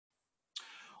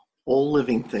All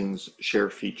living things share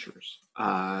features.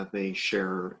 They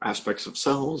share aspects of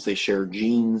cells, they share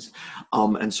genes,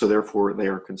 and so therefore they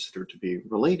are considered to be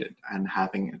related and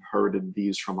having inherited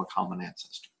these from a common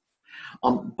ancestor.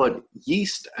 But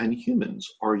yeast and humans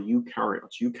are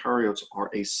eukaryotes. Eukaryotes are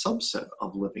a subset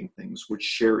of living things which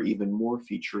share even more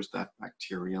features that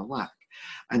bacteria lack.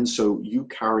 And so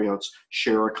eukaryotes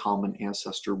share a common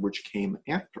ancestor which came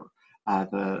after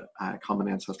the common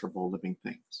ancestor of all living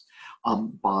things.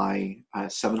 By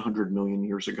 700 million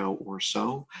years ago or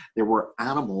so, there were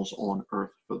animals on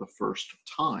Earth for the first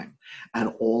time.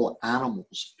 And all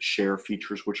animals share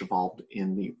features which evolved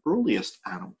in the earliest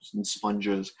animals, and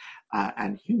sponges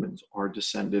and humans are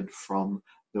descended from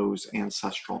those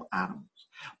ancestral animals.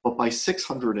 But by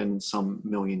 600 and some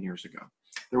million years ago,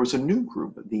 there was a new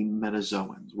group, the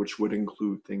metazoans, which would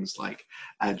include things like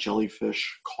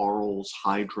jellyfish, corals,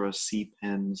 hydra, sea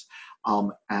pens,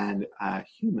 and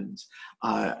humans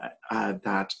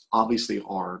that obviously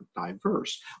are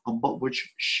diverse, but which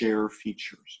share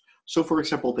features. So, for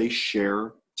example, they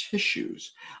share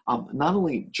tissues. Not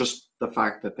only just the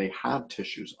fact that they have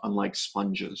tissues, unlike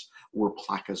sponges or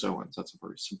placozoans, that's a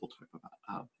very simple type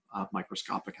of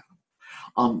microscopic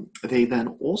animal. They then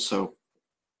also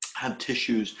have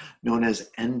tissues known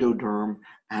as endoderm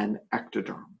and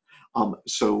ectoderm.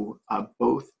 So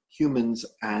both humans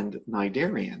and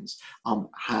cnidarians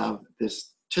have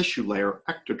this tissue layer,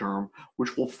 ectoderm,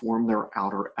 which will form their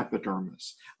outer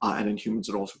epidermis. And in humans,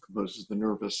 it also composes the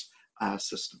nervous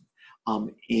system.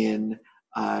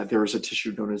 There is a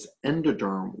tissue known as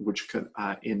endoderm, which could,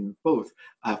 in both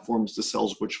forms the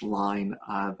cells which line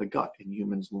the gut. In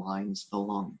humans, lines the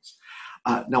lungs.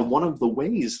 Now, one of the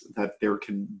ways that there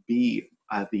can be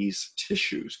these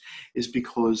tissues is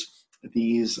because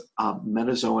these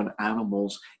metazoan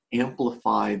animals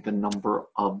amplify the number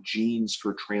of genes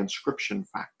for transcription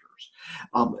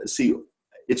factors. See,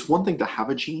 it's one thing to have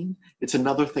a gene, it's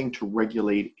another thing to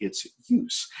regulate its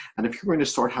use. And if you're going to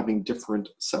start having different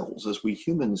cells, as we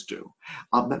humans do,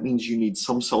 that means you need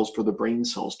some cells for the brain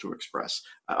cells to express.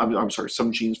 I'm sorry,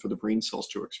 some genes for the brain cells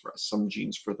to express, some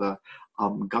genes for the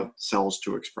gut cells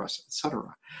to express,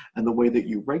 etc. And the way that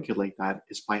you regulate that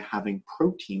is by having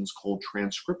proteins called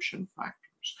transcription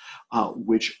factors,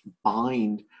 which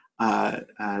bind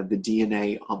the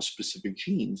DNA of specific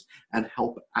genes and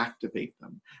help activate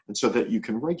them. And so that you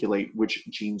can regulate which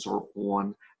genes are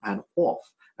on and off.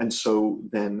 And so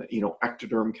then,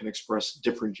 ectoderm can express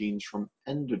different genes from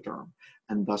endoderm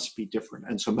and thus be different.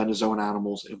 And so metazoan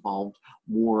animals evolved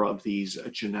more of these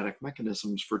genetic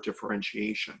mechanisms for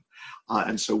differentiation.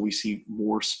 And so we see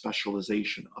more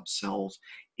specialization of cells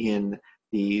in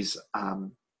these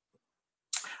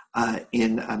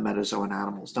metazoan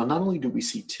animals. Now, not only do we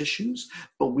see tissues,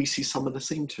 but we see some of the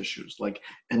same tissues, like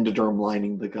endoderm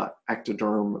lining the gut,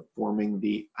 ectoderm forming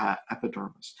the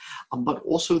epidermis, but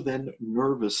also then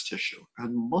nervous tissue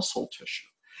and muscle tissue.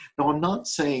 Now, I'm not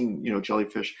saying,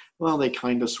 jellyfish, well, they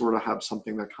kind of sort of have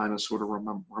something that kind of sort of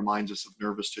reminds us of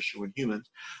nervous tissue in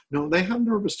humans. No, they have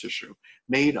nervous tissue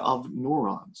made of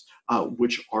neurons,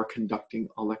 which are conducting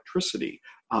electricity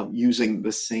using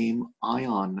the same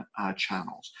ion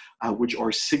channels, which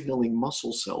are signaling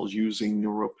muscle cells using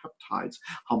neuropeptides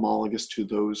homologous to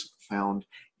those found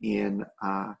in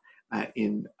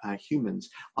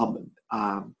humans.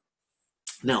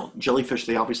 Now, jellyfish,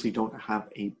 they obviously don't have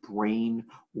a brain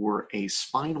or a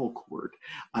spinal cord.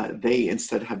 They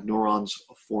instead have neurons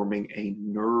forming a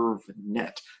nerve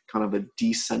net, kind of a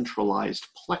decentralized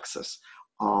plexus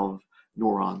of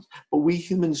neurons. But we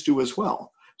humans do as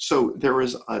well. So there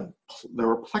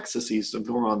are plexuses of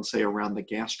neurons, say, around the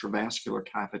gastrovascular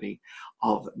cavity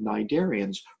of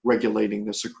cnidarians, regulating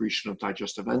the secretion of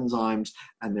digestive enzymes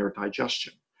and their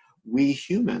digestion. We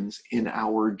humans in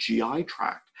our GI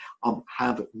tract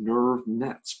have nerve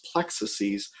nets,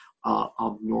 plexuses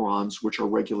of neurons, which are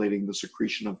regulating the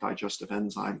secretion of digestive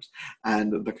enzymes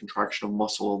and the contraction of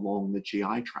muscle along the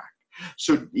GI tract.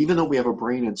 So even though we have a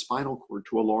brain and spinal cord,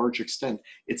 to a large extent,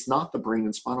 it's not the brain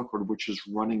and spinal cord which is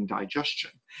running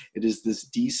digestion. It is this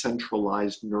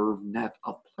decentralized nerve net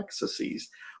of plexuses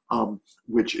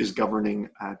which is governing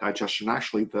digestion.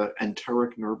 Actually, the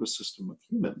enteric nervous system of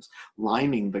humans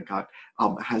lining the gut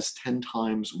has 10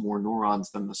 times more neurons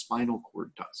than the spinal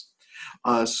cord does.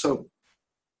 So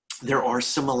there are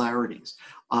similarities.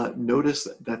 Notice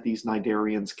that these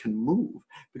cnidarians can move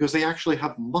because they actually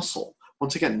have muscle.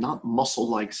 Once again, not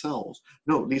muscle-like cells.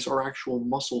 No, these are actual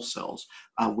muscle cells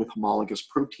with homologous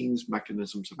proteins,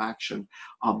 mechanisms of action,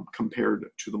 compared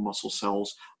to the muscle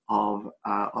cells of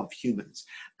humans.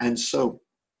 And so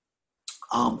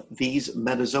these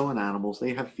metazoan animals,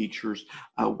 they have features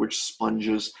which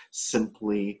sponges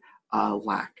simply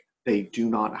lack. They do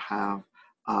not have,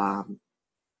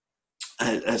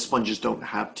 as sponges don't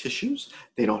have tissues,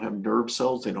 they don't have nerve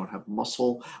cells, they don't have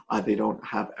muscle, they don't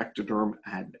have ectoderm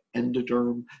and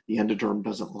endoderm. The endoderm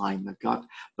doesn't line the gut,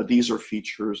 but these are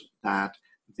features that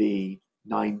the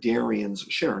cnidarians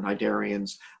share.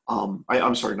 Cnidarians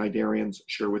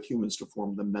share with humans to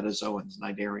form the metazoans.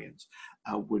 Cnidarians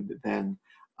would then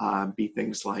be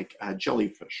things like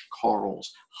jellyfish,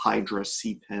 corals, hydra,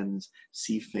 sea pens,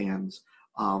 sea fans,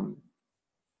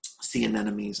 sea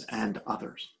anemones, and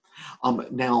others.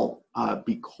 Now,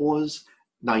 because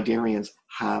cnidarians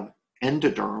have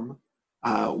endoderm,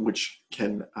 which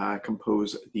can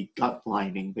compose the gut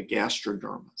lining, the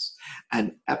gastrodermis,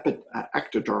 and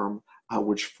ectoderm,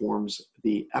 which forms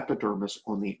the epidermis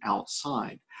on the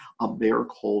outside. They are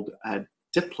called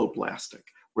diploblastic,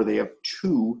 where they have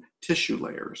two tissue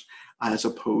layers, as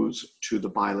opposed to the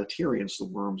bilaterians, the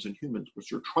worms and humans,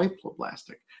 which are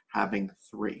triploblastic, having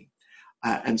three.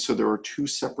 And so there are two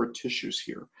separate tissues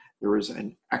here. There is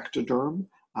an ectoderm,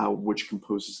 which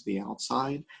composes the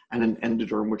outside, and an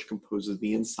endoderm, which composes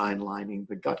the inside lining,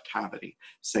 the gut cavity,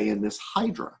 say in this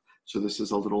hydra. So this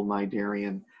is a little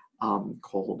cnidarian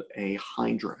called a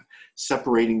hydra.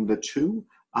 Separating the two,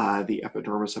 the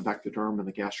epidermis of ectoderm and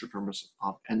the gastrodermis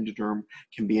of endoderm,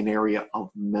 can be an area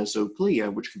of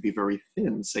mesoglia, which could be very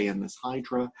thin, say in this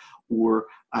hydra, or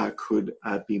could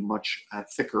be much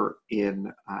thicker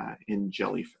in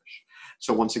jellyfish.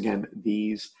 So once again,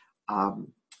 these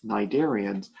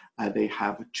cnidarians, they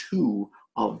have two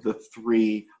of the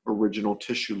three original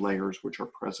tissue layers which are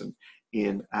present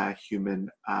in human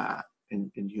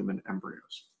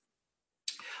embryos.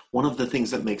 One of the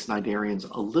things that makes cnidarians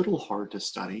a little hard to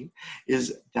study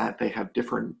is that they have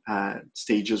different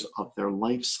stages of their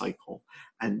life cycle,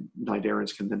 and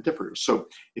cnidarians can then differ. So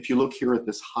if you look here at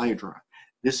this hydra,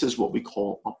 this is what we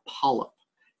call a polyp.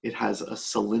 It has a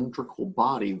cylindrical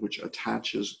body which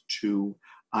attaches to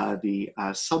the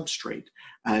substrate,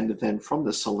 and then from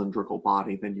the cylindrical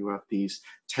body, then you have these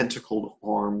tentacled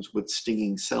arms with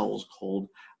stinging cells called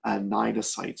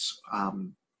cnidocytes,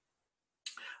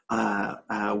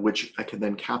 which can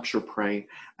then capture prey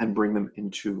and bring them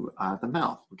into the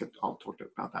mouth. I'll talk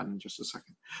about that in just a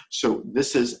second. So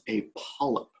this is a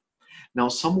polyp. Now,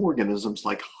 some organisms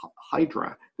like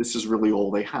hydra, this is really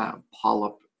all they have.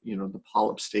 Polyp, the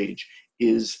polyp stage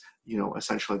is,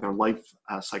 essentially their life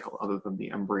cycle, other than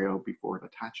the embryo before it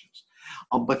attaches.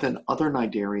 But then other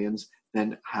cnidarians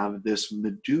then have this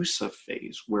medusa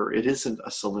phase, where it isn't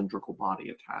a cylindrical body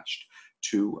attached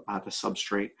to the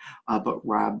substrate, but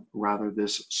rather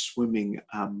this swimming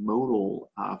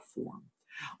modal form.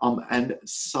 And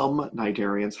some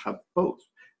cnidarians have both.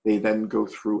 They then go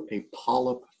through a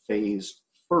polyp phase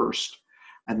first,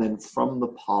 and then from the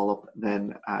polyp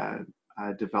then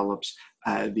develops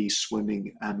the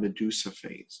swimming medusa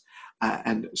phase.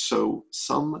 And so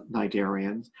some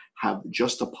cnidarians have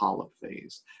just a polyp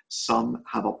phase, some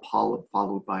have a polyp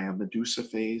followed by a medusa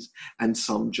phase, and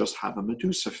some just have a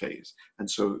medusa phase. And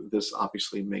so this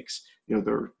obviously makes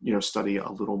their study a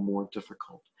little more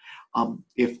difficult.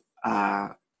 If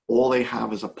all they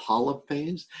have is a polyp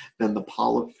phase, then the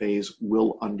polyp phase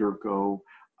will undergo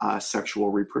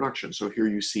sexual reproduction. So here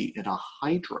you see in a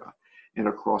hydra, in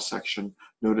a cross section,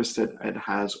 notice that it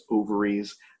has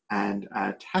ovaries and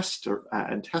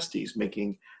testes,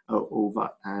 making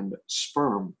ova and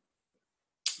sperm.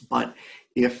 But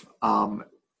if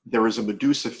there is a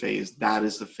medusa phase, that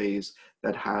is the phase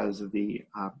that has the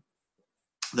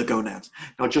gonads.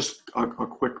 Now, just a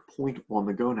quick point on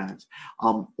the gonads.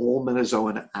 All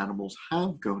metazoan animals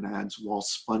have gonads, while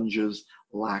sponges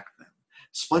lack them.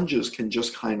 Sponges can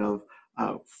just kind of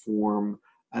form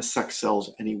sex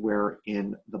cells anywhere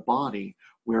in the body,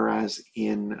 whereas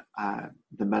in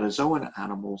the metazoan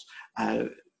animals,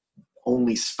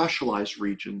 only specialized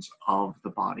regions of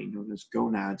the body, known as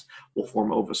gonads, will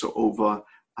form ova. So ova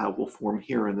will form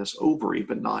here in this ovary,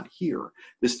 but not here.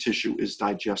 This tissue is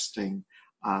digesting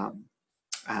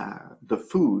the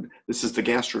food. This is the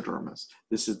gastrodermis.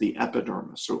 This is the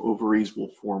epidermis. So ovaries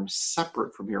will form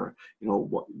separate from here.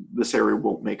 This area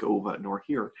won't make ova nor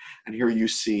here. And here you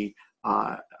see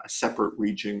a separate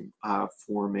region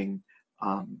forming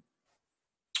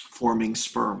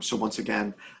sperm. So once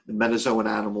again, the metazoan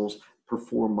animals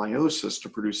perform meiosis to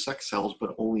produce sex cells,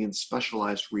 but only in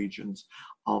specialized regions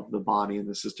of the body. And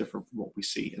this is different from what we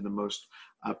see in the most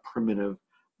primitive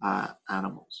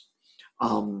animals.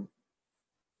 And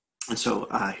so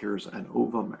here's an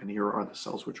ovum, and here are the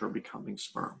cells which are becoming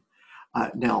sperm.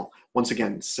 Now, once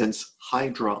again, since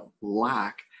hydra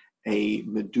lack a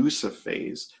medusa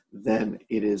phase, then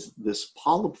it is this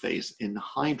polyp phase in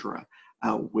hydra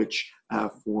which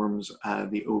forms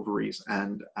the ovaries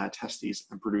and testes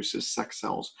and produces sex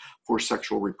cells for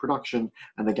sexual reproduction,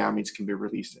 and the gametes can be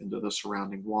released into the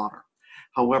surrounding water.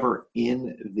 However,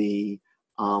 in the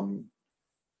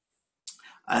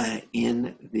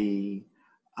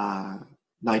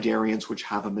cnidarians, which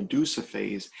have a medusa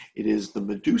phase, it is the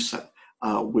medusa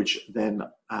which then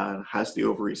has the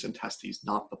ovaries and testes,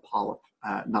 not the polyp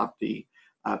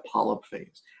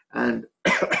phase. And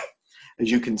as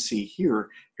you can see here,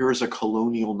 here is a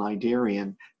colonial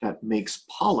cnidarian that makes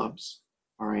polyps.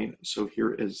 All right, so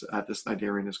here is this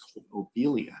cnidarian is called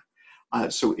Obelia.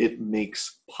 So it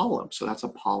makes polyps, so that's a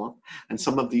polyp. And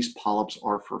some of these polyps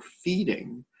are for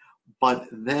feeding, but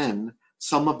then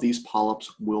some of these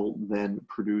polyps will then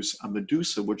produce a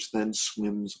medusa, which then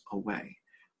swims away.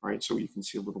 All right, so you can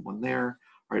see a little one there.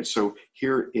 All right, so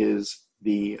here is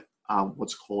the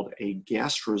what's called a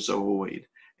gastrozoid,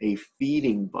 a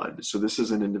feeding bud. So this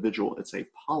is an individual, it's a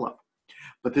polyp.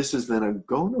 But this is then a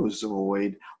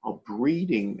gonozoid, a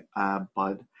breeding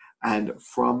bud. And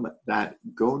from that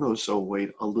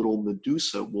gonozoid, a little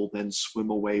medusa will then swim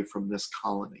away from this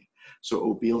colony. So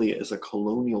Obelia is a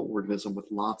colonial organism with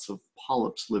lots of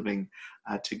polyps living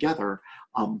together,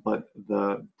 but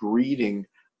the breeding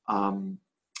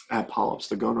polyps,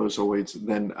 the gonozoids,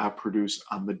 then produce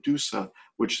a medusa,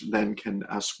 which then can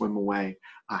swim away,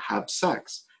 have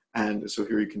sex. And so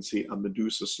here you can see a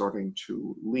medusa starting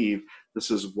to leave.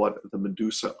 This is what the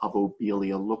medusa of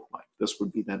Obelia look like. This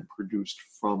would be then produced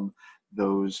from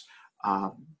those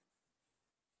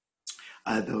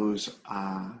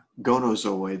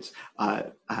gonozoids.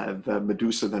 The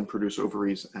medusa then produce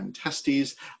ovaries and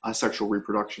testes. Sexual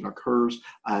reproduction occurs.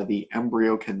 The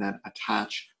embryo can then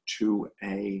attach to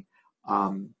a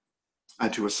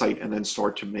site and then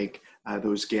start to make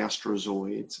those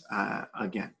gastrozoids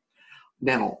again.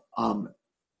 Now,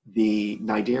 the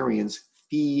cnidarians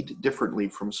feed differently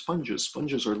from sponges.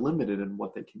 Sponges are limited in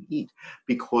what they can eat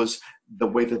because the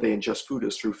way that they ingest food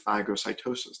is through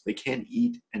phagocytosis. They can't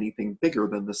eat anything bigger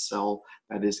than the cell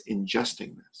that is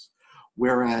ingesting this.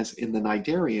 Whereas in the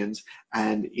cnidarians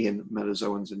and in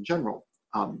metazoans in general,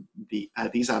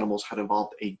 these animals had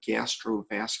evolved a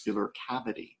gastrovascular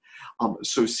cavity.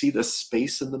 So see the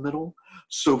space in the middle?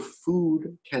 So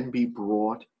food can be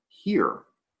brought here,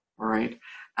 all right?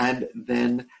 And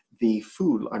then the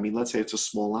food, I mean, let's say it's a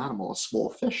small animal, a small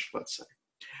fish, let's say.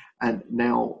 And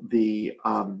now the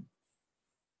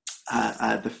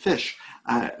fish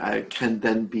can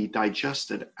then be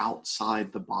digested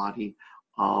outside the body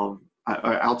of,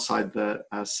 outside the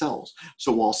cells.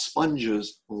 So while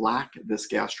sponges lack this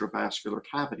gastrovascular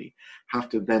cavity, have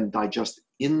to then digest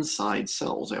inside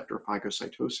cells after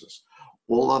phagocytosis,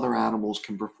 all other animals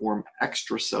can perform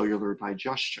extracellular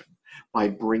digestion by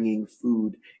bringing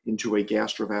food into a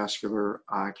gastrovascular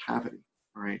cavity,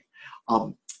 all right?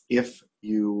 If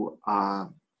you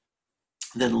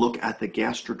then look at the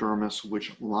gastrodermis,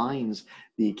 which lines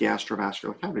the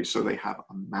gastrovascular cavity, so they have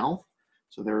a mouth,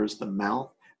 so there is the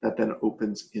mouth that then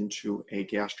opens into a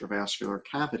gastrovascular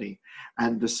cavity,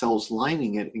 and the cells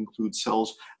lining it include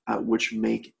cells which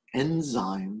make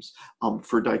enzymes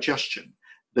for digestion.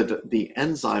 The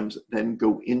enzymes then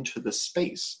go into the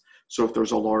space. So if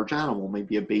there's a large animal,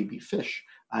 maybe a baby fish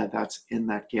that's in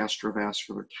that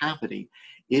gastrovascular cavity,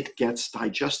 it gets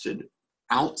digested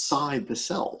outside the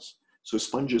cells. So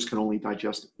sponges can only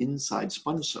digest inside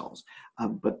sponge cells,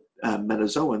 but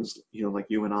metazoans, like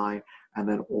you and I, and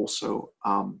then also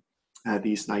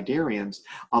these cnidarians,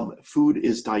 food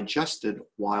is digested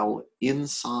while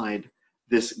inside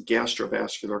this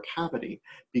gastrovascular cavity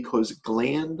because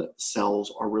gland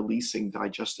cells are releasing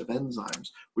digestive enzymes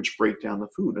which break down the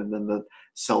food, and then the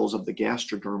cells of the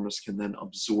gastrodermis can then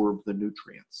absorb the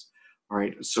nutrients. All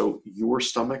right, so your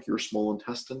stomach, your small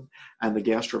intestine, and the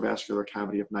gastrovascular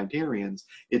cavity of cnidarians,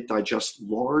 it digests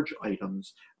large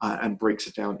items and breaks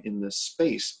it down in this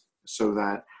space so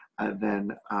that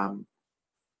then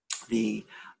the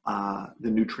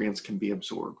nutrients can be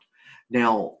absorbed.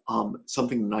 Now,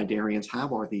 something the cnidarians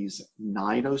have are these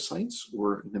cnidocytes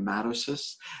or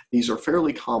nematocysts. These are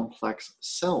fairly complex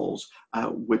cells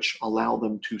which allow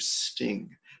them to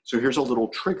sting. So here's a little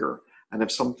trigger, and if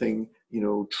something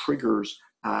triggers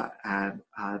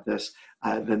this,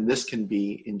 then this can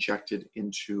be injected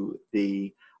into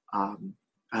the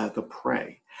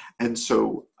prey. And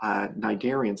so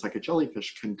cnidarians, like a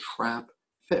jellyfish, can trap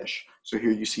fish. So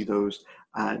here you see those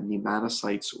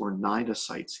nematocytes or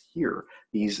cnidocytes here,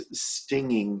 these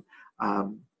stinging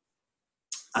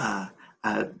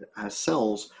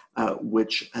cells,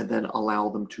 which then allow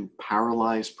them to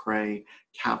paralyze prey,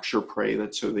 capture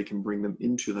prey, so they can bring them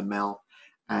into the mouth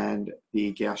and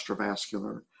the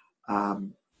gastrovascular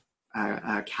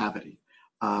cavity.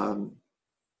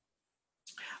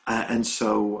 And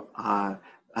so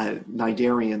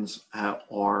cnidarians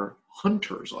are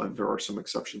hunters. There are some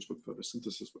exceptions with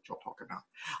photosynthesis, which I'll talk about,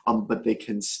 but they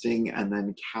can sting and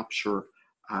then capture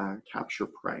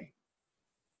prey.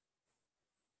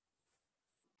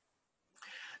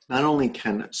 Not only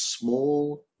can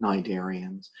small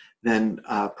cnidarians then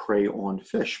prey on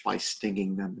fish by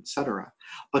stinging them, etc.,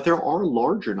 but there are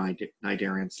larger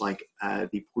cnidarians like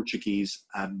the Portuguese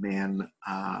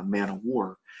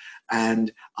man-o-war,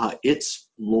 and its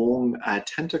long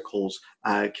tentacles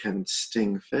can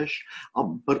sting fish,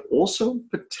 but also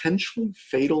potentially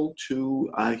fatal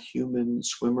to human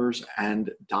swimmers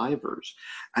and divers.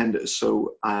 And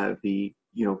so the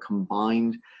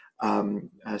combined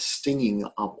stinging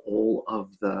of all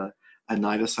of the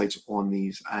cnidocytes on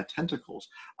these tentacles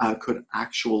could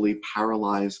actually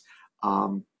paralyze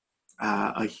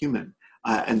a human.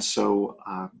 And so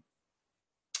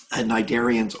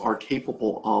cnidarians are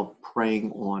capable of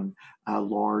preying on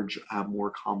large,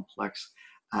 more complex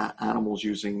animals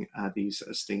using these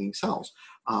stinging cells.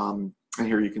 And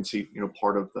here you can see,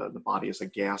 part of the body is a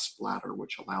gas bladder,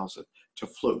 which allows it to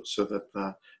float so that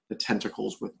the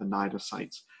tentacles with the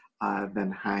cnidocytes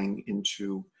then hang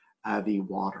into the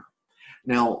water.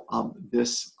 Now,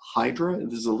 this hydra,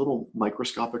 this is a little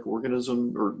microscopic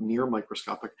organism, or near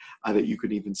microscopic, that you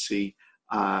could even see,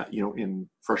 in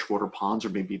freshwater ponds or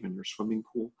maybe even your swimming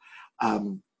pool.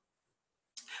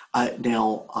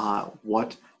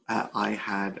 What I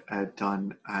had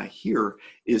done here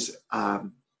is,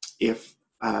 if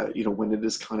when it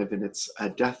is kind of in its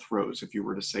death throes, if you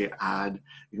were to say add,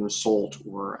 salt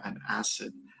or an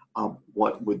acid,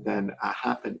 what would then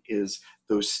happen is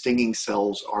those stinging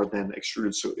cells are then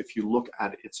extruded. So if you look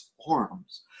at its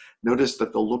arms, notice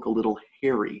that they'll look a little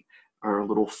hairy or a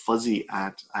little fuzzy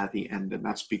at the end, and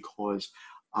that's because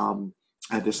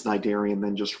this cnidarian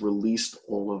then just released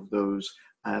all of those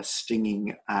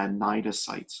stinging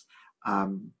cnidocytes,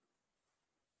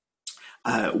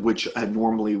 which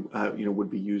normally would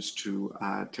be used to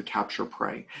capture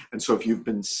prey. And so if you've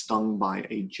been stung by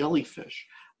a jellyfish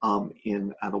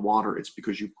in the water, it's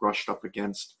because you brushed up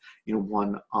against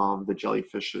one of the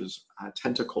jellyfish's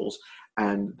tentacles,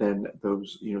 and then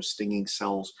those stinging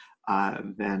cells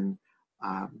then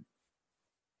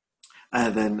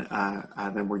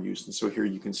were used. And so here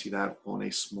you can see that on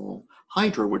a small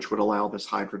hydra, which would allow this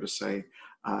hydra to say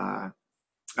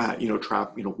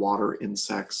trap water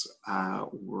insects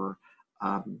or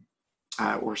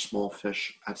small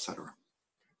fish, etc.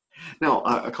 Now,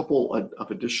 a couple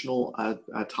of additional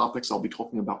topics. I'll be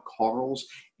talking about corals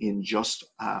in just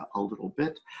a little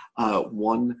bit.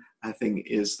 One thing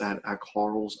is that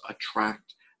corals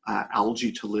attract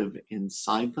algae to live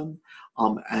inside them,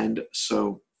 and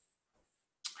so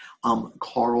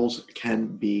corals can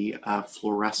be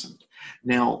fluorescent.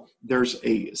 Now, there's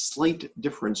a slight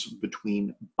difference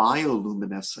between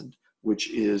bioluminescent,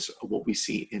 which is what we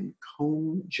see in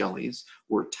comb jellies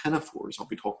or ctenophores. I'll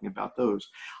be talking about those.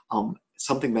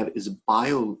 Something that is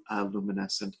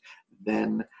bioluminescent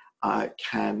then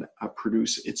can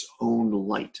produce its own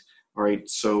light. All right,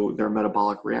 so their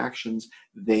metabolic reactions,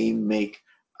 they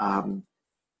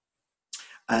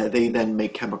then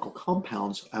make chemical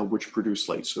compounds which produce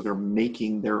light. So they're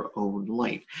making their own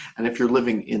light. And if you're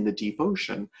living in the deep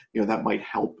ocean, that might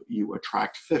help you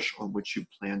attract fish on which you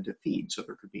plan to feed. So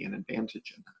there could be an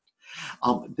advantage in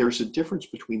that. There's a difference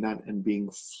between that and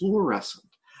being fluorescent.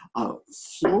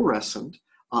 Fluorescent,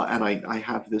 and I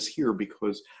have this here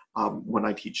because when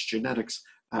I teach genetics,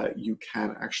 you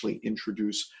can actually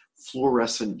introduce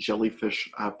fluorescent jellyfish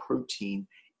protein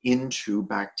into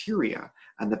bacteria,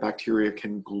 and the bacteria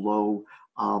can glow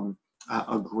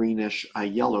a greenish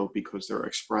yellow because they're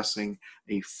expressing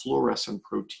a fluorescent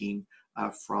protein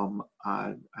from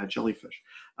a jellyfish.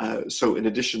 So in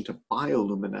addition to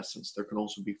bioluminescence, there can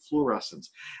also be fluorescence,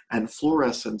 and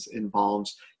fluorescence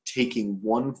involves taking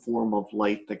one form of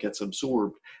light that gets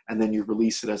absorbed and then you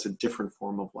release it as a different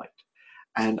form of light.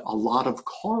 And a lot of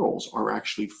corals are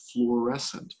actually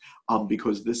fluorescent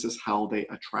because this is how they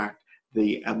attract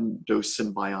the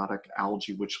endosymbiotic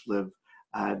algae which live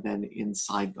then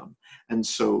inside them. And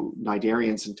so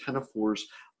cnidarians and ctenophores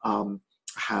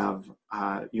have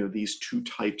these two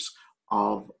types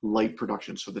of light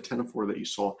production. So the ctenophore that you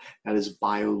saw, that is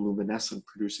bioluminescent,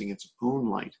 producing its own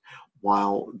light,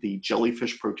 while the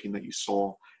jellyfish protein that you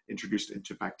saw introduced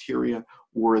into bacteria,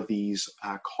 or these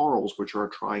corals which are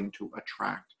trying to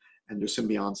attract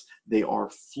endosymbionts, they are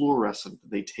fluorescent.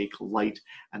 They take light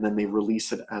and then they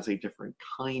release it as a different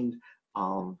kind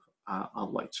of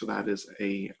light. So that is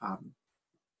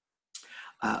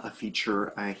a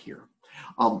feature here.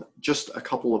 Just a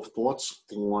couple of thoughts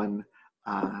on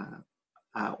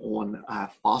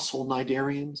fossil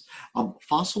cnidarians.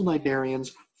 Fossil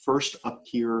cnidarians first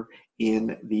appear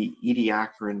in the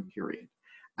Ediacaran period.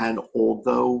 And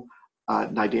although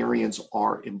cnidarians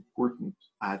are important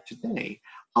today,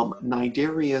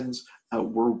 cnidarians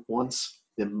were once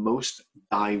the most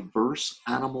diverse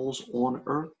animals on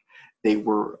Earth. They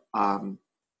were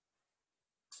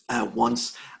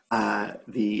once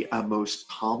the most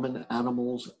common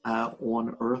animals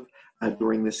on Earth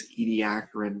during this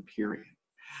Ediacaran period.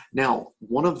 Now,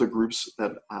 one of the groups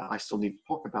that I still need to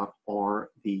talk about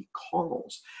are the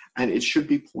corals. And it should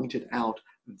be pointed out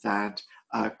that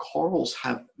corals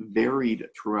have varied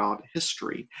throughout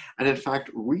history. And in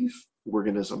fact, reef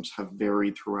organisms have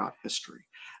varied throughout history.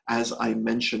 As I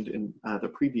mentioned in the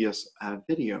previous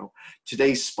video,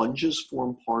 today sponges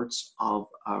form parts of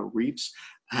reefs.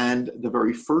 And the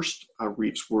very first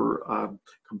reefs were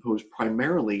composed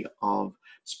primarily of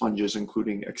sponges,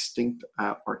 including extinct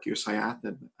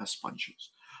archaeocyanid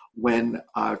sponges. When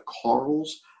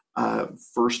corals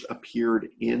first appeared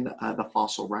in the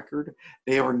fossil record,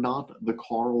 they are not the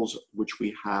corals which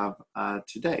we have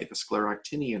today, the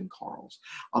scleractinian corals.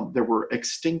 There were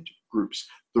extinct groups,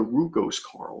 the rugose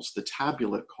corals, the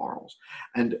tabulate corals.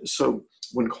 And so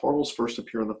when corals first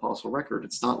appear in the fossil record,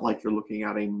 it's not like you're looking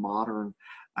at a modern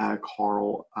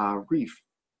coral reef,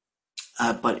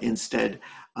 but instead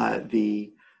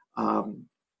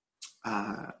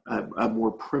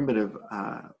more primitive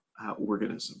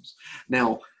organisms.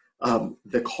 Now,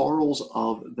 the corals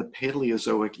of the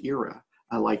Paleozoic era,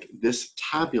 like this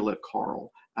tabulate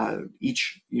coral,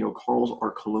 corals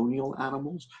are colonial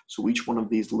animals, so each one of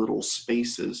these little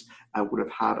spaces would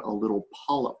have had a little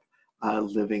polyp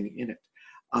living in it.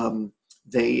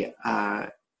 They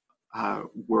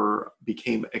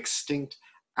became extinct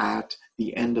at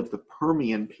the end of the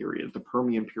Permian period. The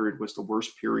Permian period was the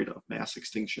worst period of mass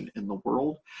extinction in the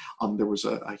world. There was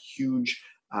a huge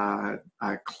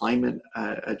climate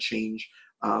change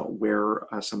where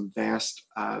some vast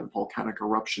volcanic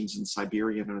eruptions in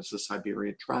Siberia, known as the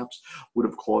Siberian Traps, would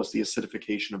have caused the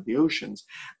acidification of the oceans.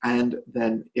 And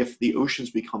then if the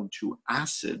oceans become too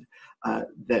acid,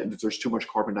 that there's too much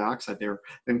carbon dioxide there,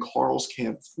 then corals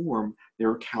can't form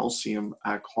their calcium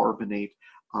carbonate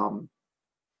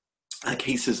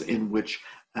cases in which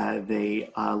they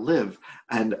live.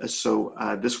 And so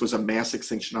this was a mass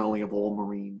extinction not only of all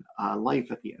marine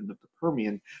life at the end of the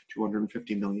Permian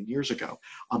 250 million years ago,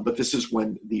 but this is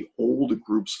when the old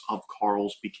groups of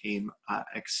corals became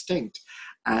extinct.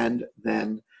 And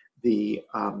then it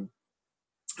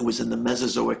was in the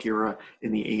Mesozoic era,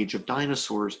 in the age of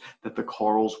dinosaurs, that the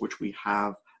corals which we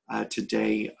have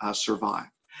today survived.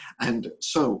 And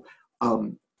so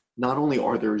not only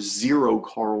are there 0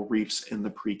 coral reefs in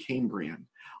the Precambrian,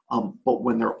 but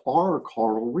when there are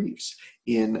coral reefs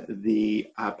in the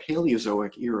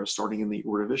Paleozoic era, starting in the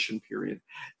Ordovician period,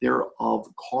 they're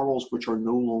of corals which are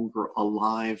no longer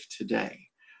alive today.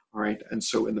 All right, and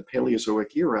so in the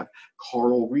Paleozoic era,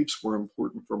 coral reefs were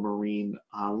important for marine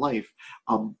life,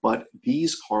 but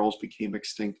these corals became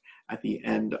extinct at the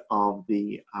end of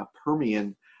the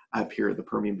Permian period. The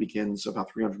Permian begins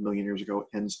about 300 million years ago,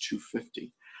 ends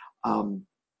 250.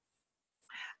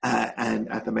 And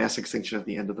at the mass extinction at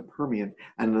the end of the Permian,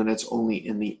 and then it's only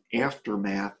in the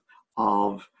aftermath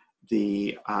of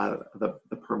the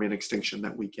Permian extinction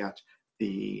that we get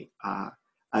the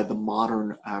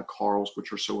modern corals,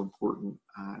 which are so important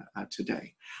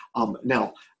today.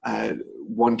 Now,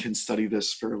 one can study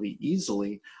this fairly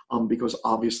easily because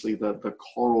obviously the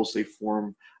corals, they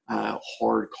form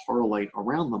hard corallite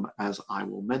around them, as I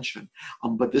will mention,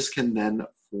 but this can then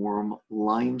form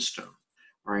limestone,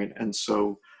 right? And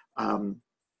so our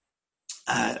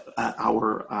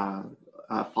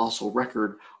fossil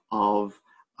record of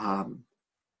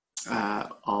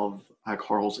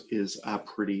corals is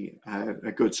pretty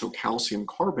good. So calcium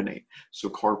carbonate, so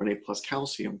carbonate plus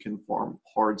calcium can form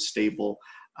hard, stable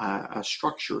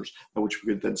structures, which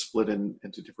we could then split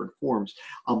into different forms.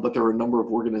 But there are a number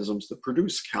of organisms that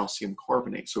produce calcium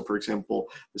carbonate. So for example,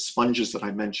 the sponges that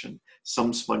I mentioned,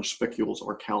 some sponge spicules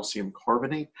are calcium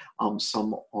carbonate,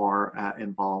 some are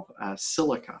involve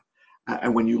silica.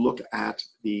 And when you look at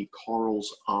the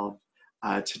corals of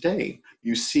today,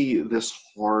 you see this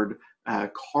hard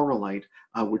corallite,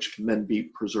 which can then be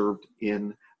preserved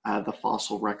in the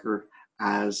fossil record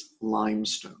as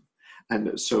limestone.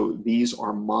 And so these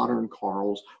are modern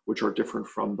corals, which are different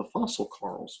from the fossil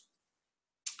corals.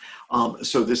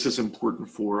 So this is important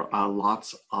for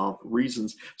lots of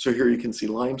reasons. So here you can see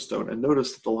limestone, and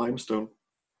notice that the limestone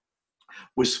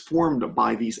was formed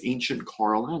by these ancient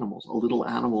coral animals. A little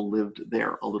animal lived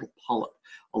there, a little polyp.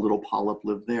 A little polyp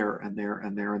lived there and there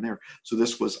and there and there. So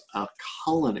this was a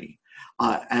colony.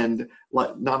 And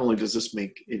not only does this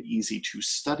make it easy to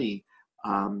study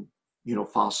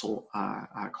fossil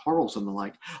corals and the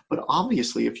like, but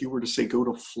obviously if you were to say go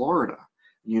to Florida,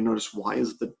 you notice, why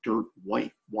is the dirt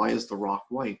white? Why is the rock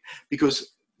white?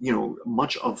 Because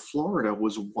much of Florida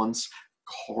was once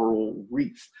coral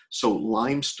reef. So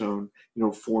limestone,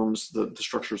 forms the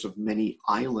structures of many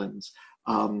islands,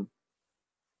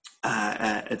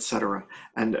 etc.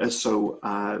 And so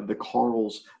the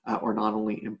corals are not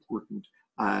only important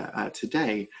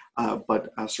today, but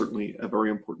certainly very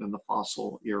important in the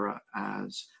fossil era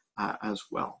as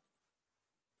well.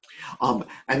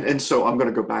 And so I'm going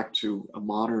to go back to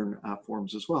modern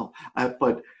forms as well,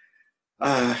 but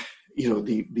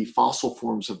the fossil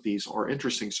forms of these are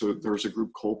interesting. So there's a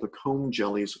group called the comb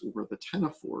jellies, or the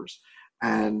ctenophores,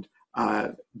 and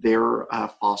their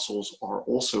fossils are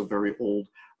also very old.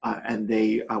 And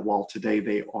they, while today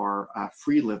they are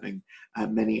free living,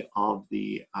 many of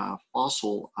the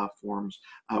fossil forms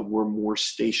were more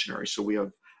stationary. So we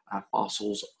have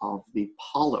fossils of the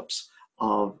polyps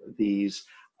of these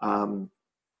comb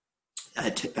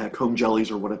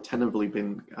jellies, or what have tentatively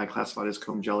been classified as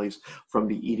comb jellies, from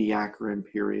the Ediacaran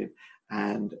period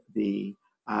and the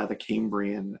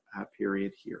Cambrian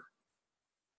period here.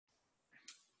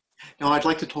 Now, I'd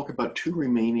like to talk about two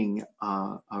remaining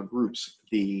groups,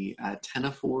 the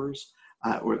ctenophores,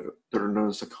 or that are known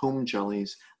as the comb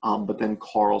jellies, but then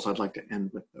corals. I'd like to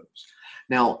end with those.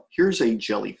 Now, here's a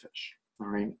jellyfish, all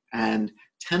right? And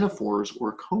ctenophores,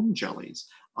 or comb jellies,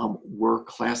 were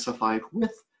classified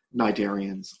with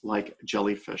cnidarians, like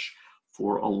jellyfish,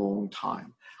 for a long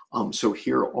time. So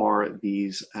here are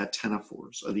these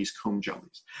ctenophores, or these comb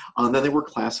jellies. Then they were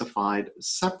classified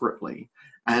separately.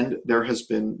 And there has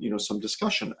been, some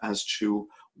discussion as to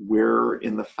where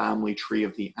in the family tree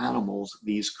of the animals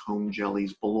these comb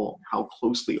jellies belong. How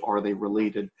closely are they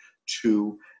related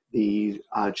to the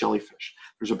jellyfish?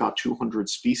 There's about 200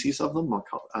 species of them.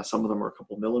 Some of them are a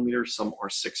couple millimeters, some are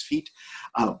 6 feet.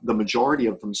 The majority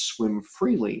of them swim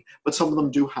freely, but some of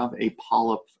them do have a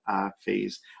polyp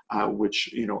phase,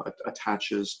 which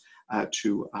attaches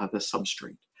to the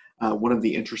substrate. One of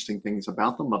the interesting things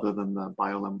about them, other than the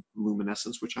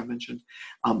bioluminescence, which I mentioned,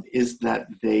 is that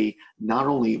they not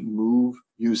only move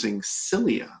using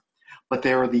cilia, but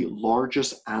they are the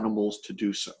largest animals to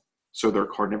do so. So they're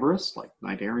carnivorous, like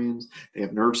cnidarians. They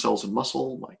have nerve cells and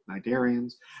muscle, like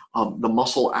cnidarians. The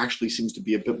muscle actually seems to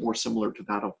be a bit more similar to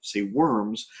that of, say,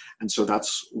 worms, and so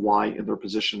that's why in their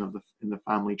position in the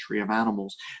family tree of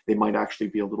animals, they might actually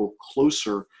be a little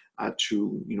closer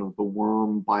to the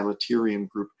worm bilaterian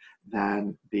group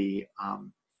than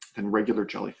regular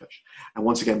jellyfish. And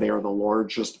once again, they are the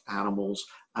largest animals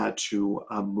to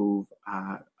move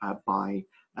by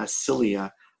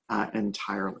cilia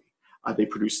entirely. They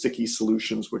produce sticky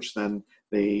solutions, which then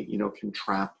they can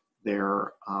trap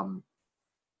their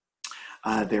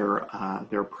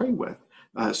prey with.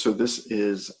 So this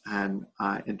is an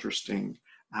interesting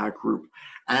group.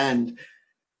 And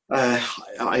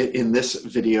in this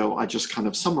video, I just kind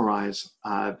of summarize,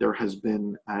 there has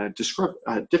been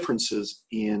differences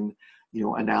in,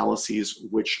 analyses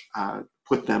which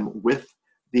put them with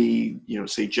the,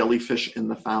 say, jellyfish in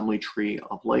the family tree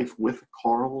of life with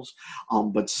corals,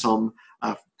 but some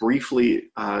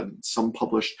briefly, some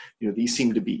published, these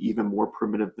seem to be even more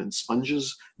primitive than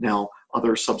sponges. Now,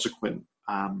 other subsequent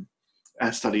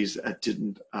studies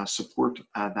didn't support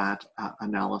that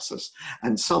analysis.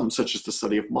 And some, such as the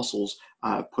study of mussels,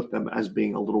 put them as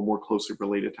being a little more closely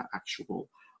related to actual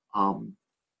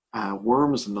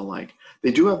worms and the like.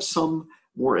 They do have some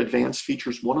more advanced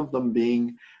features, one of them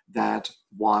being that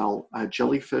while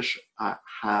jellyfish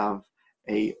have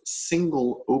a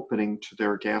single opening to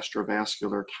their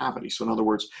gastrovascular cavity. So in other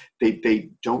words, they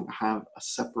don't have a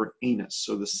separate anus.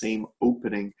 So the same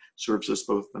opening serves as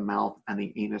both the mouth and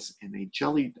the anus in a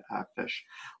jellyfish.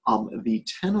 The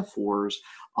ctenophores,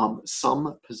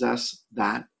 some possess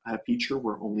that feature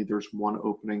where only there's one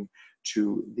opening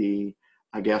to the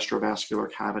gastrovascular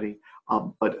cavity,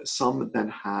 but some then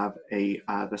have a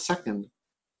second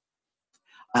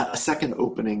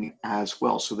opening as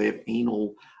well. So they have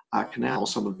anal canal.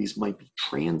 Some of these might be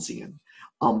transient,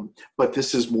 but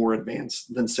this is more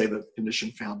advanced than, say, the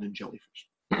condition found in jellyfish.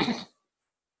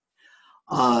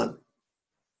 The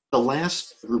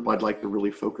last group I'd like to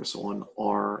really focus on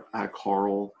are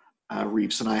coral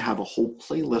reefs, and I have a whole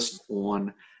playlist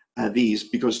on these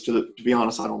because, to be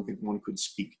honest, I don't think one could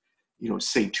speak,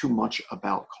 say too much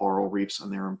about coral reefs and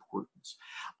their importance.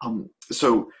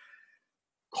 So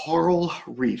Coral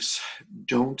reefs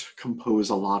don't compose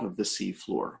a lot of the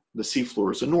seafloor. The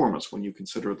seafloor is enormous when you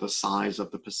consider the size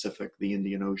of the Pacific, the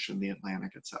Indian Ocean, the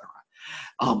Atlantic, etc.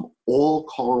 All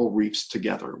coral reefs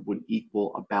together would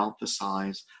equal about the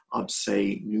size of,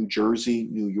 say, New Jersey,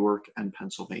 New York, and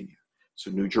Pennsylvania. So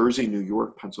New Jersey, New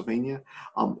York, Pennsylvania,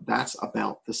 that's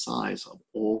about the size of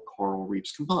all coral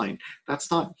reefs combined. That's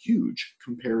not huge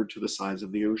compared to the size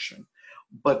of the ocean,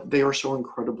 but they are so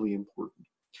incredibly important.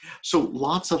 So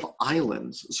lots of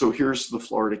islands. So here's the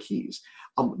Florida Keys.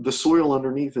 The soil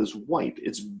underneath is white.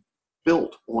 It's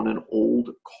built on an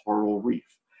old coral reef.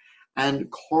 And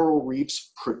coral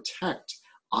reefs protect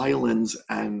islands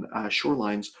and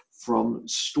shorelines from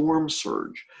storm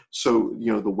surge. So,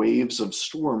 the waves of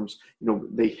storms,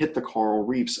 they hit the coral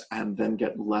reefs and then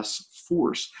get less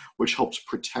force, which helps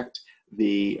protect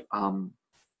the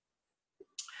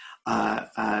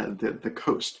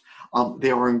coast.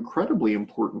 They are incredibly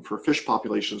important for fish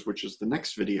populations, which is the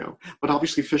next video, but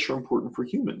obviously fish are important for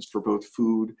humans, for both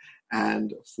food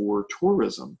and for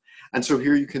tourism. And so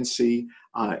here you can see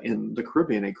in the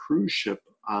Caribbean, a cruise ship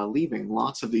leaving.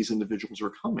 Lots of these individuals are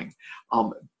coming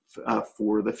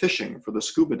for the fishing, for the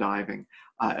scuba diving,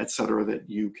 et cetera, that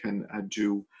you can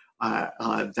do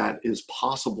that is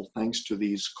possible thanks to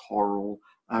these coral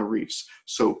reefs.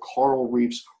 So coral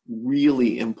reefs,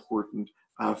 really important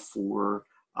for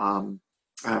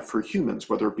humans,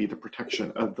 whether it be the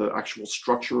protection of the actual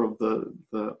structure of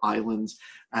the islands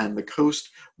and the coast,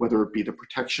 whether it be the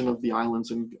protection of the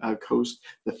islands and coast,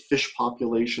 the fish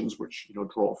populations, which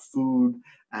draw food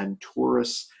and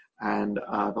tourists and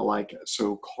the like.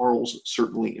 So corals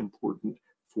certainly important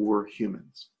for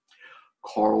humans.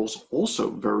 Corals also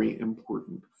very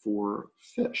important for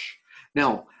fish.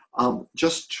 Now,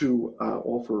 just to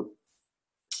offer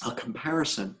a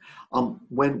comparison,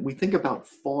 when we think about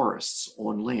forests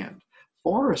on land,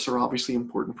 forests are obviously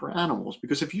important for animals,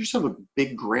 because if you just have a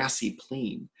big grassy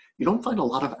plain, you don't find a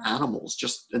lot of animals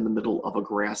just in the middle of a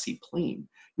grassy plain.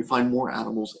 You find more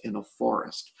animals in a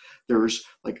forest. There's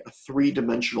like a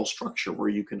three-dimensional structure where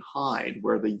you can hide,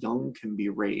 where the young can be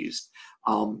raised,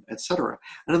 etc.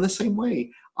 And in the same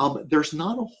way, there's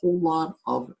not a whole lot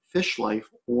of fish life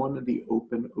on the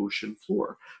open ocean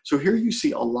floor. So here you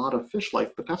see a lot of fish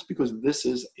life, but that's because this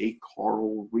is a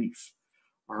coral reef.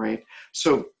 All right.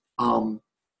 So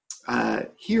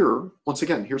here, once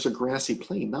again, here's a grassy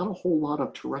plain, not a whole lot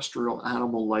of terrestrial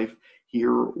animal life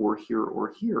here or here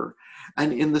or here.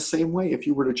 And in the same way, if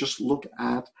you were to just look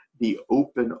at the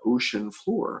open ocean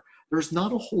floor, there's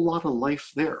not a whole lot of life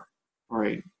there, all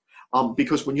right?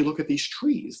 Because when you look at these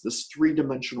trees, this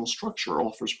three-dimensional structure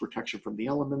offers protection from the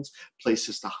elements,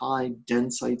 places to hide, den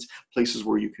sites, places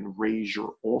where you can raise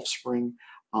your offspring,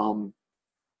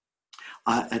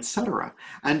 etc.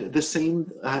 And the same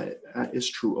is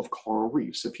true of coral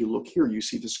reefs. If you look here, you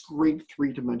see this great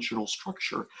three-dimensional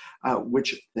structure,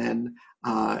 which then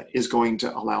is going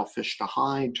to allow fish to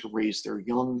hide, to raise their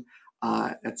young,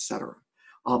 etc.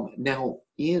 Now,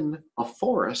 in a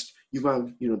forest, you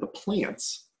have the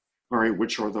plants, all right,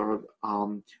 which are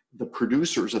the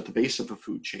producers at the base of the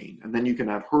food chain. And then you can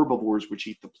have herbivores, which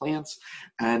eat the plants,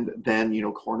 and then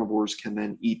carnivores can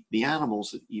then eat the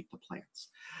animals that eat the plants.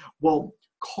 Well,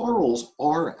 corals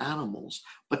are animals,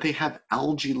 but they have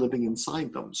algae living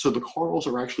inside them. So the corals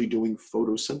are actually doing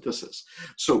photosynthesis.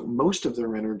 So most of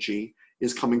their energy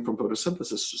is coming from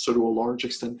photosynthesis. So to a large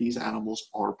extent, these animals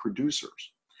are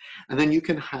producers. And then you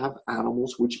can have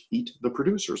animals which eat the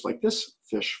producers, like this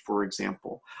fish, for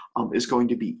example, is going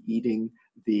to be eating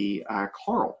the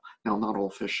coral. Now, not all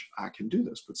fish can do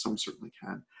this, but some certainly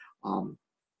can,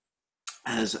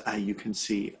 as you can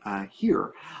see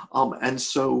here. And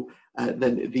so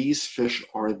then these fish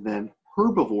are then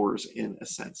herbivores, in a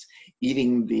sense,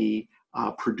 eating the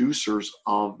producers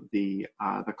of the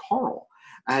coral.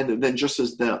 And then just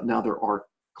as now there are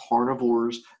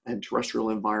carnivores and terrestrial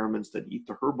environments that eat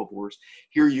the herbivores,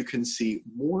 here you can see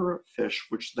more fish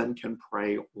which then can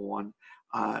prey on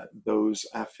those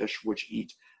fish which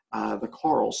eat the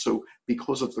corals. So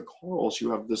because of the corals,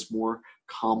 you have this more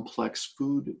complex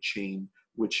food chain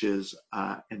which is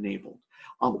enabled.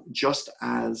 Just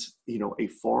as a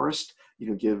forest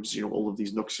gives all of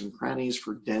these nooks and crannies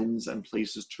for dens and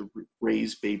places to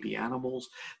raise baby animals,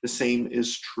 the same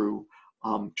is true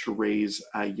to raise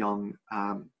young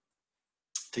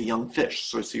fish.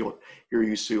 So here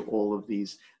you see all of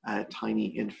these tiny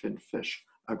infant fish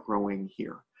growing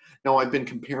here. Now, I've been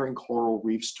comparing coral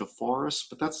reefs to forests,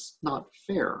 but that's not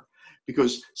fair,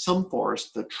 because some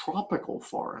forests, the tropical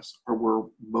forests, are where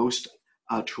most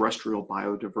terrestrial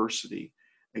biodiversity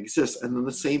exists. And then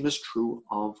the same is true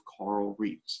of coral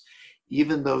reefs.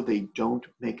 even though they don't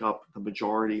make up the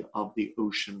majority of the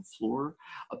ocean floor,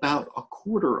 about a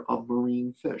quarter of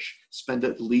marine fish spend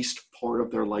at least part of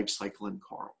their life cycle in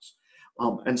corals.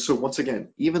 And so once again,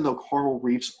 even though coral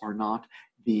reefs are not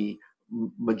the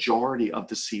majority of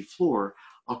the sea floor,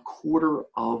 a quarter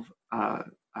of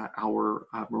our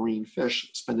marine fish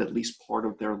spend at least part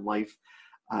of their life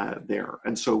there.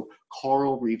 And so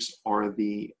coral reefs are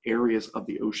the areas of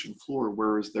the ocean floor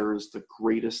where there is the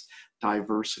greatest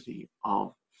diversity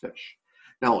of fish.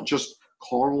 Now, just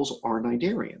corals are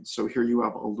cnidarians. So here you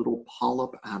have a little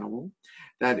polyp animal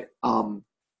that,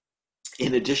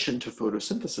 in addition to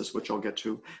photosynthesis, which I'll get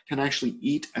to, can actually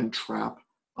eat and trap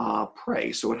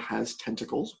prey. So it has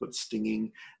tentacles with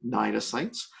stinging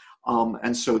cnidocytes,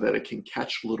 and so that it can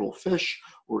catch little fish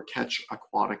or catch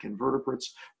aquatic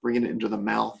invertebrates, bring it into the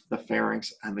mouth, the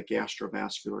pharynx, and the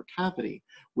gastrovascular cavity,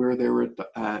 where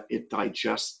it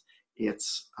digests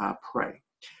its prey.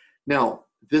 Now,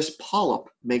 this polyp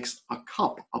makes a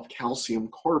cup of calcium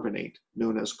carbonate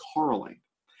known as corallite.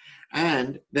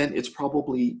 And then it's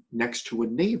probably next to a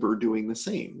neighbor doing the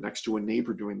same,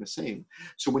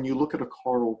 So when you look at a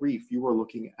coral reef, you are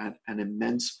looking at an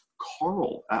immense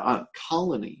coral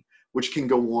colony, which can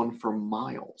go on for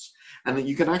miles. And then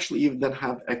you can actually even then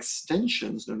have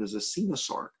extensions known as a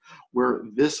cenosarch, where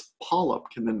this polyp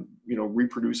can then,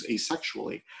 reproduce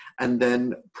asexually and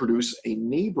then produce a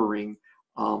neighboring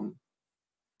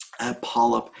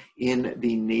polyp in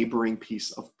the neighboring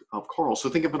piece of coral. So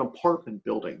think of an apartment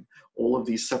building, all of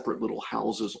these separate little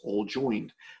houses all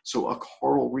joined. So a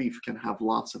coral reef can have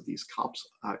lots of these cups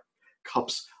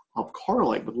of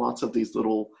corallite with lots of these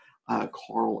little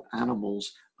coral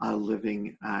animals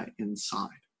living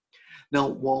inside. Now,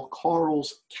 while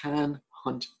corals can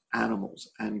hunt animals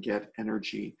and get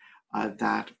energy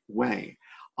that way,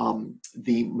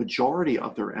 the majority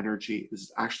of their energy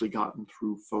is actually gotten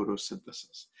through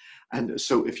photosynthesis. And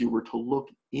so if you were to look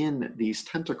in these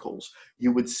tentacles,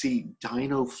 you would see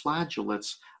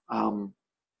dinoflagellates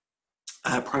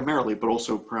primarily, but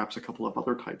also perhaps a couple of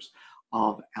other types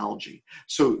of algae.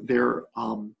 So there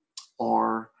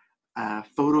are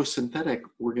photosynthetic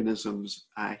organisms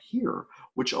here,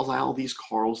 which allow these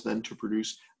corals then to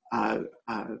produce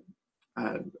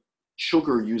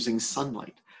sugar using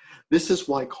sunlight. This is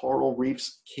why coral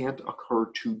reefs can't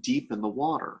occur too deep in the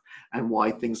water, and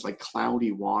why things like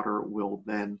cloudy water will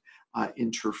then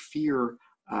interfere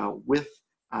with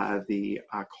the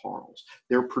corals.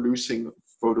 They're producing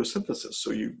photosynthesis.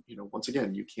 So once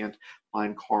again, you can't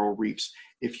find coral reefs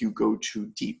if you go too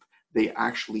deep. They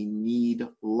actually need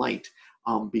light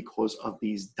because of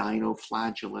these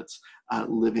dinoflagellates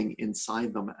living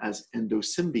inside them as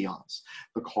endosymbionts.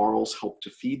 The corals help to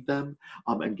feed them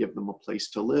and give them a place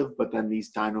to live, but then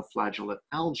these dinoflagellate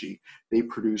algae, they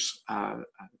produce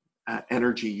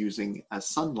energy using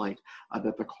sunlight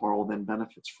that the coral then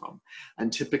benefits from.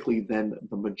 And typically then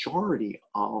the majority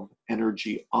of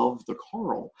energy of the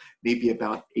coral, maybe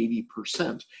about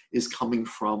 80%, is coming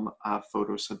from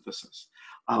photosynthesis.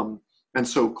 And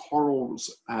so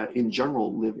corals in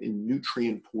general live in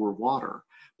nutrient-poor water,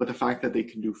 but the fact that they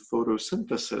can do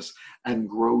photosynthesis and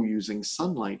grow using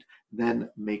sunlight then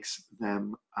makes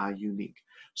them unique.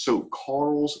 So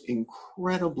corals,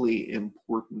 incredibly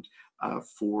important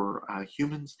for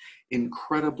humans,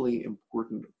 incredibly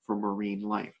important for marine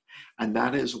life. And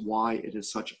that is why it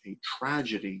is such a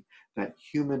tragedy that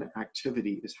human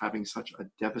activity is having such a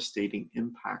devastating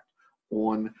impact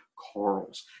on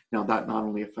corals. Now, that not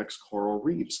only affects coral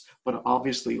reefs, but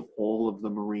obviously all of the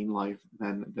marine life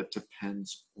then that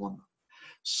depends on them.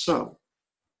 So,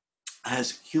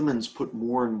 as humans put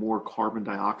more and more carbon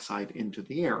dioxide into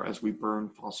the air as we burn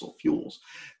fossil fuels,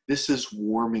 this is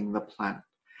warming the planet.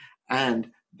 And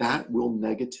that will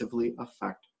negatively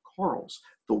affect corals.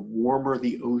 The warmer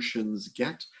the oceans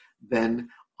get, then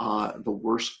the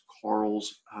worse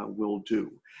corals will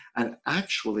do. And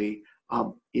actually,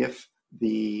 if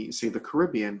say the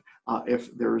Caribbean,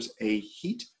 if there's a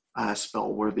heat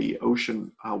spell where the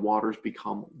ocean waters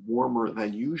become warmer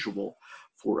than usual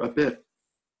for a bit,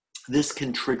 this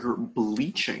can trigger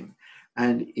bleaching.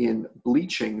 And in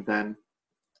bleaching, then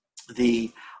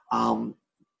the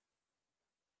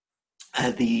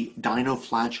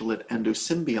dinoflagellate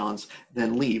endosymbionts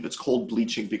then leave. It's called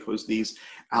bleaching because these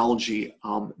algae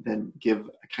then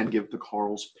can give the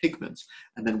corals pigments.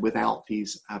 And then without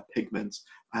these pigments,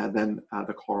 then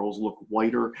the corals look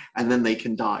whiter, and then they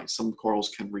can die. Some corals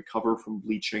can recover from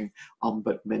bleaching,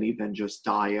 but many then just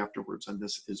die afterwards, and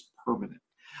this is permanent.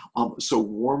 So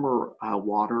warmer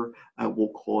water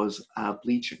will cause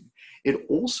bleaching. It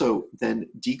also then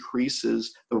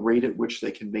decreases the rate at which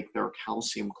they can make their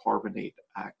calcium carbonate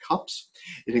cups.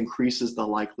 It increases the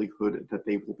likelihood that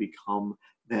they will become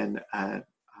then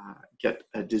get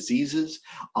diseases.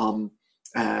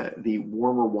 The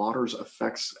warmer waters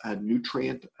affects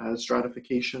nutrient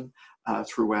stratification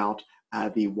throughout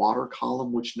the water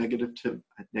column, which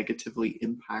negatively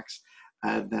impacts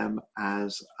them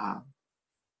as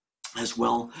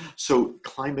well. So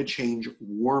climate change,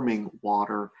 warming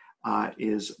water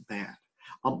is bad.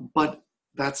 But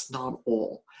that's not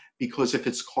all, because if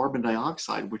it's carbon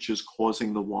dioxide, which is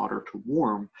causing the water to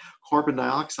warm, carbon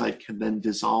dioxide can then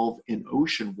dissolve in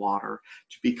ocean water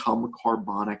to become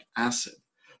carbonic acid,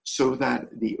 so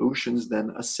that the oceans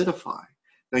then acidify.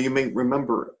 Now, you may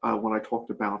remember when I talked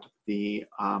about the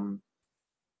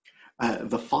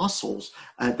fossils,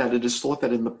 that it is thought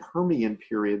that in the Permian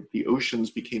period, the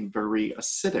oceans became very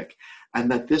acidic,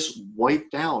 and that this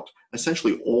wiped out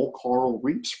essentially all coral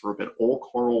reefs for a bit. All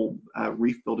coral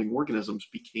reef-building organisms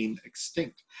became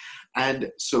extinct.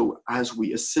 And so as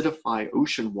we acidify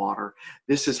ocean water,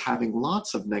 this is having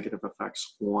lots of negative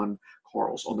effects on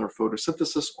corals, on their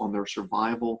photosynthesis, on their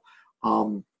survival,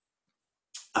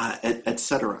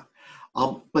 etc.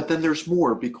 But then there's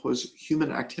more, because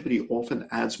human activity often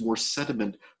adds more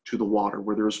sediment to the water,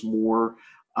 where there's more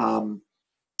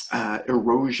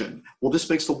erosion. Well, this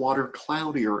makes the water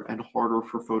cloudier and harder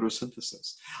for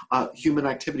photosynthesis. Human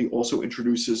activity also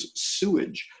introduces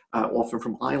sewage, often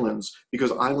from islands,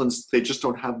 because islands, they just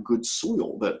don't have good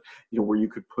soil that, where you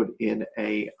could put in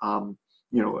a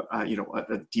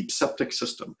deep septic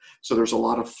system. So there's a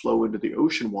lot of flow into the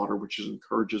ocean water, which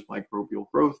encourages microbial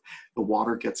growth. The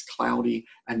water gets cloudy,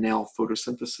 and now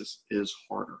photosynthesis is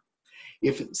harder.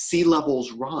 If sea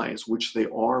levels rise, which they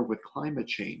are with climate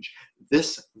change,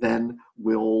 this then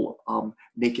will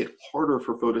make it harder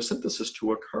for photosynthesis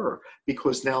to occur,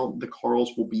 because now the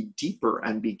corals will be deeper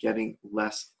and be getting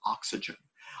less oxygen.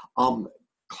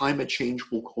 Climate change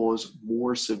will cause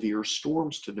more severe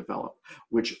storms to develop,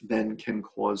 which then can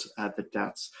cause the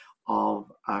deaths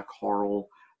of coral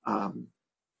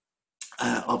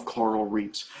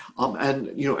reefs.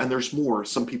 And there's more.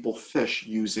 Some people fish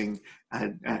using,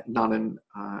 not in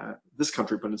this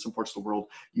country, but in some parts of the world,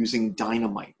 using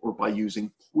dynamite or by using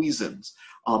poisons.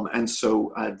 And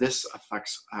so this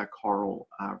affects coral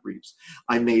reefs.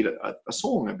 I made a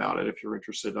song about it, if you're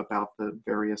interested, about the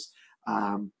various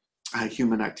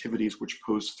human activities which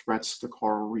pose threats to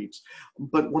coral reefs.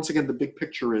 But once again, the big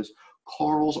picture is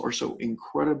corals are so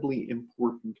incredibly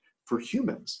important for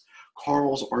humans.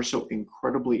 Corals are so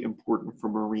incredibly important for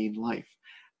marine life.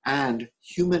 And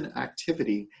human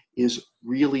activity is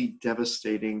really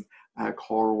devastating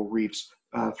coral reefs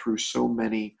through so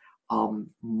many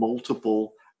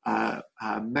multiple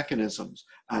mechanisms.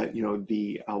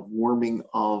 The warming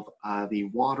of the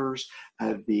waters,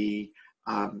 the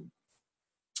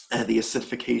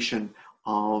acidification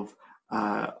of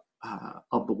the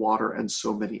water, and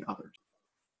so many others.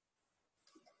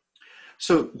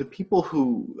 So the people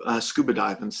who scuba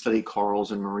dive and study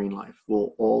corals and marine life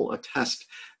will all attest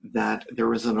that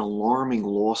there is an alarming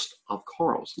loss of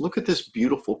corals. Look at this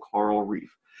beautiful coral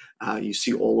reef. You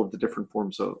see all of the different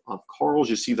forms of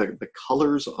corals. You see the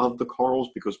colors of the corals,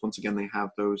 because once again, they have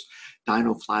those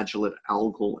dinoflagellate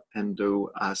algal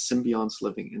endosymbionts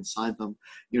living inside them.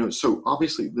 So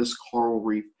obviously this coral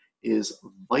reef is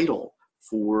vital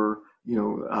for,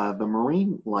 the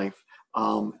marine life,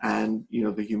 and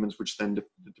the humans which then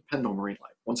depend on marine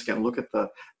life. Once again, look at the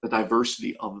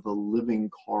diversity of the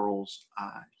living corals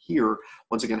here,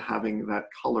 once again having that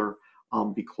color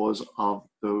because of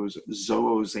those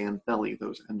zooxanthellae,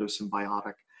 those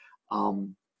endosymbiotic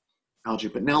algae.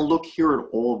 But now look here at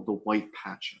all of the white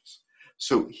patches.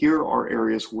 So here are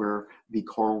areas where the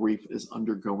coral reef is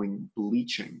undergoing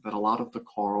bleaching, that a lot of the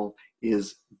coral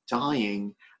is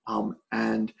dying,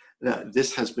 and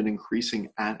this has been increasing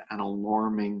at an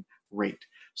alarming rate.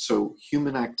 So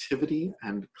human activity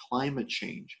and climate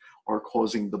change are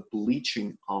causing the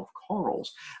bleaching of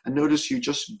corals. And notice you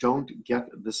just don't get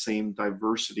the same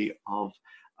diversity of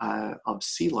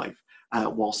sea life.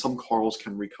 While some corals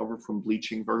can recover from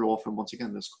bleaching, very often, once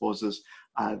again, this causes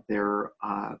the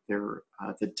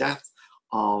death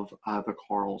of the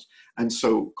corals. And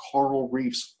so coral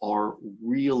reefs are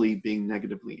really being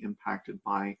negatively impacted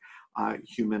by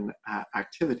human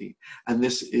activity. And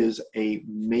this is a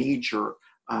major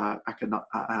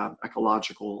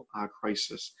ecological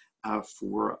crisis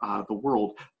for the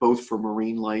world, both for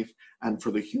marine life and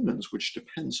for the humans, which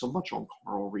depend so much on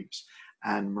coral reefs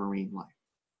and marine life.